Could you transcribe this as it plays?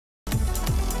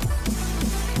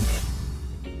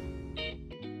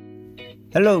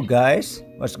Hello guys,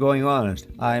 what's going on?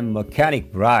 I'm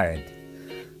Mechanic Bride.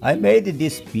 I made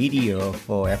this video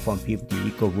for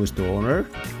F150 Ecoboost owner.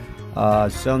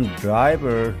 Some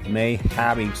driver may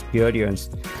have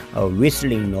experienced a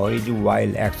whistling noise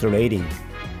while accelerating,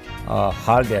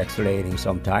 hard accelerating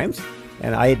sometimes.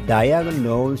 And I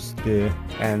diagnosed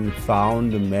and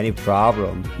found many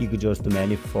problems, exhaust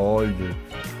manifold,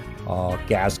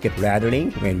 gasket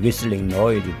rattling and whistling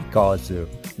noise because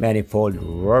manifold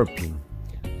warping.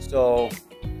 So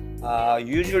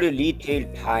usually retail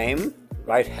time,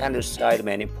 right hand side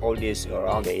manifold is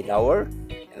around 8 hours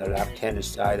and the left hand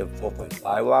side 4.5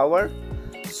 hours.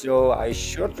 So I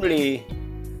shortly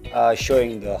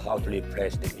showing how to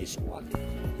replace this one.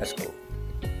 Let's go.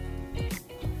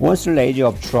 Once the ledge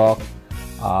of truck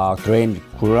drained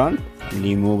coolant,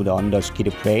 remove the under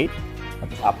skid plate,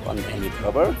 top on any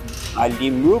cover. I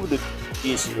removed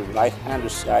this right hand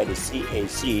side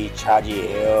CAC charge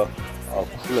air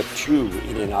cooler tube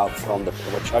in and out from the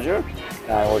turbocharger.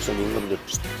 And I also removed the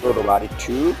throttle body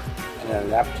tube and the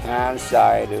left hand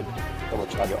side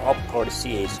turbocharger upward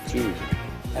CAC tube.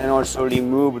 And also I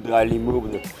removed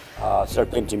the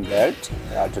serpentine belt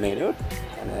alternator,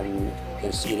 and then you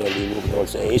can see that I removed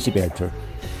also AC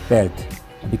belt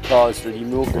because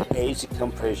remove the AC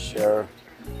compressor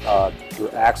to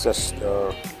access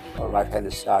the right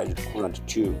hand side coolant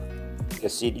tube.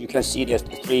 You can see there's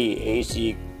 3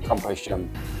 AC compression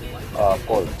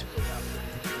port.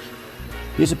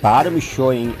 This bottom is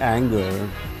showing angle,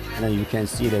 and then you can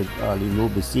see that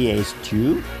remove the CAC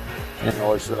tube, and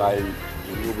also I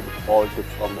remove the bolt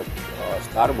from the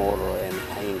starter motor and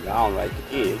hanging down like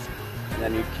this, and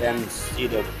then you can see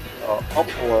the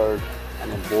upward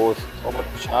and then both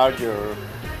turbocharger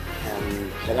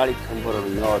and catalytic converter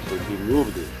nut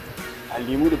removed. I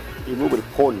removed the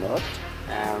pole nut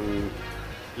and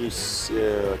this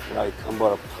catalytic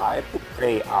converter pipe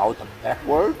play out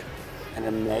backward and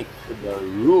then make the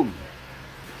room.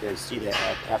 You can see that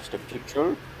I attached the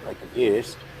picture like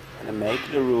this, and then make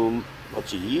the room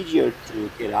much easier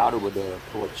to get out of the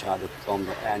turbocharger from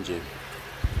the engine.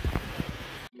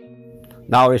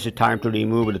 Now it's time to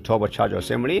remove the turbocharger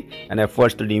assembly, and I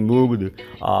first remove the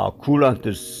coolant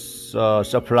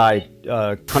supply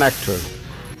connector,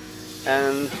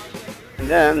 and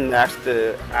then next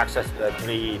access the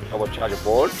 3 turbocharger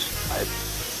bolts.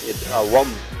 One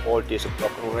bolt is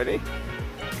broken already,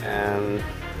 and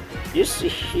this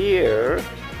here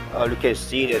you can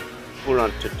see the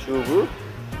coolant tube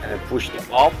and push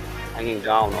it up, hanging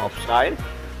down upside,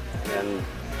 and then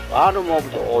bottom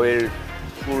of the oil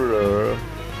cooler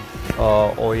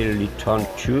oil return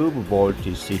tube bolt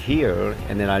is here,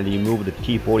 and then I remove the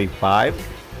T45,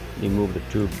 remove the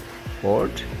tube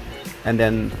bolt, and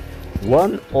then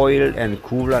one oil and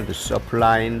coolant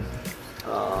supply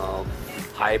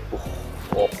pipe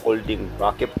for holding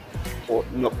bracket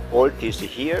bolt is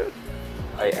here.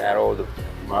 I arrow the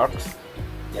marks.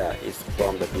 Yeah, it's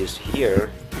from this here.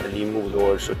 I remove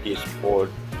also this bolt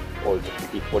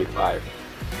T45,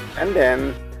 and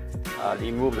then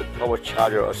remove the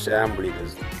turbocharger assembly.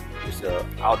 This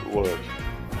outward.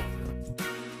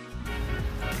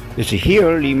 This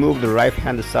here, remove the right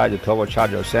hand side of the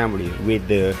turbocharger assembly with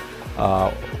the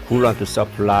coolant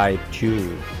supply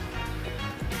tube.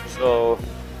 So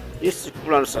this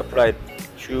coolant supply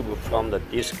tube from the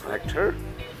disc connector,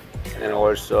 and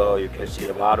also you can see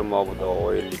the bottom of the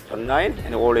oil return line,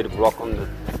 and already broken the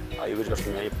exhaust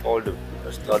manifold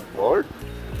stud bolt.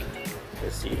 You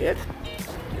can see it.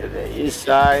 The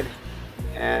inside,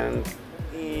 and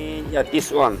yeah,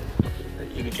 this one,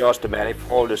 the exhaust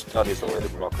manifold stud is already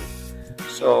broken.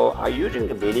 So I'm using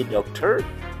the mini ductor,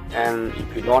 and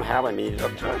if you don't have a mini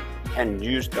ductor, you can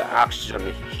use the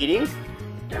oxygen heating,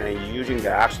 and using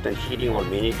the oxygen heating or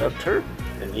mini ductor,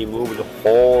 and remove the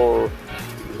whole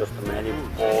exhaust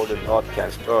manifold nut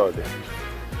can stud.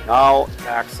 Now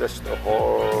access the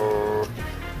whole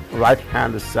right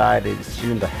hand side is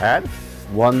cylinder head.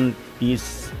 One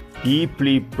piece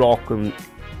deeply broken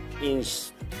in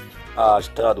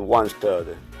stud, one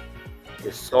stud.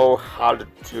 It's so hard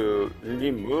to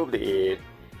remove it,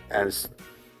 and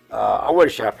our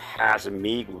shop has a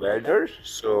MIG welder,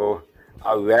 so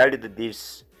I welded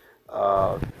this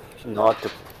nut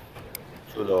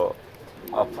to the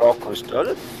broken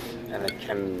stud, and it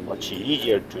can much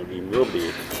easier to remove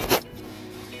it.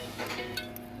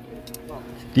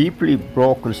 Deeply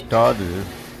broken stud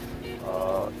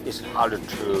is hard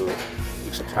to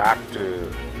extract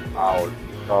out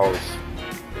because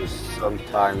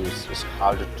sometimes it's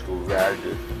hard to weld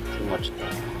too much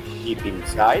deep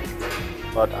inside.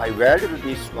 But I welded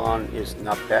this one, is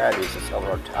not bad, it's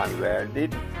several times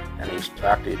welded, and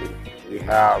extracted.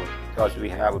 Because we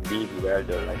have a big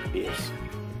welder like this.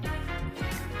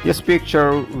 This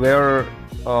picture where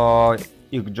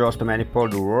exhaust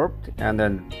manifold warped and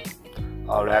then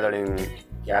leveling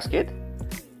gasket,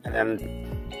 and then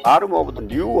bottom of the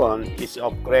new one is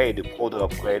upgrade, further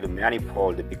upgrade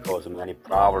manifold because of many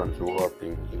problems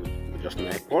warping in exhaust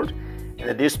manifold.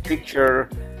 And this picture,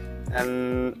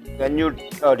 and when you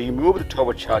remove the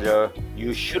turbocharger,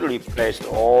 you should replace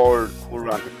all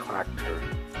coolant connector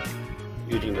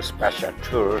using the special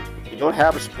tool. If you don't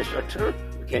have a special tool,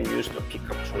 you can use the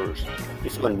pickup tools.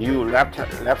 This one new left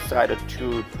side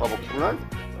two turbo coolant,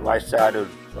 right side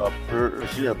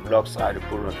block side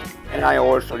coolant. And I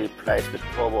also replaced the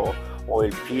turbo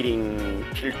oil feeding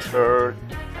filter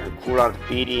and coolant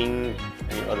feeding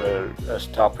and other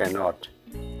stuff and nut.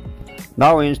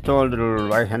 Now install the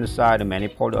right hand side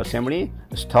manifold assembly.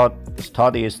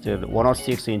 Stud is the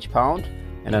 106 inch-pound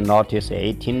and the nut is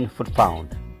 18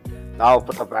 foot-pound. Now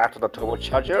put it back to the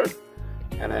turbocharger,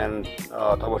 and then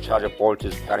turbocharger bolt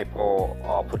is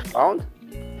 24 foot-pound.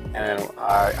 And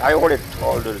I already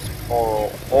told this for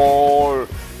all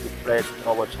replace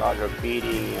turbocharger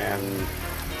feeding and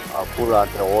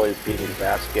coolant oil feeding,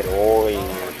 gasket oiling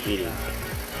and feeding.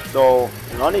 So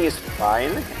running is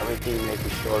fine, everything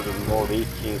making sure there's no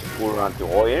leaking coolant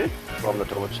oil from the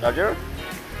turbocharger,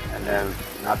 and then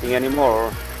nothing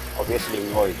anymore, obviously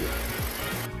noisy.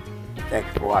 Thank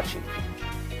you for watching.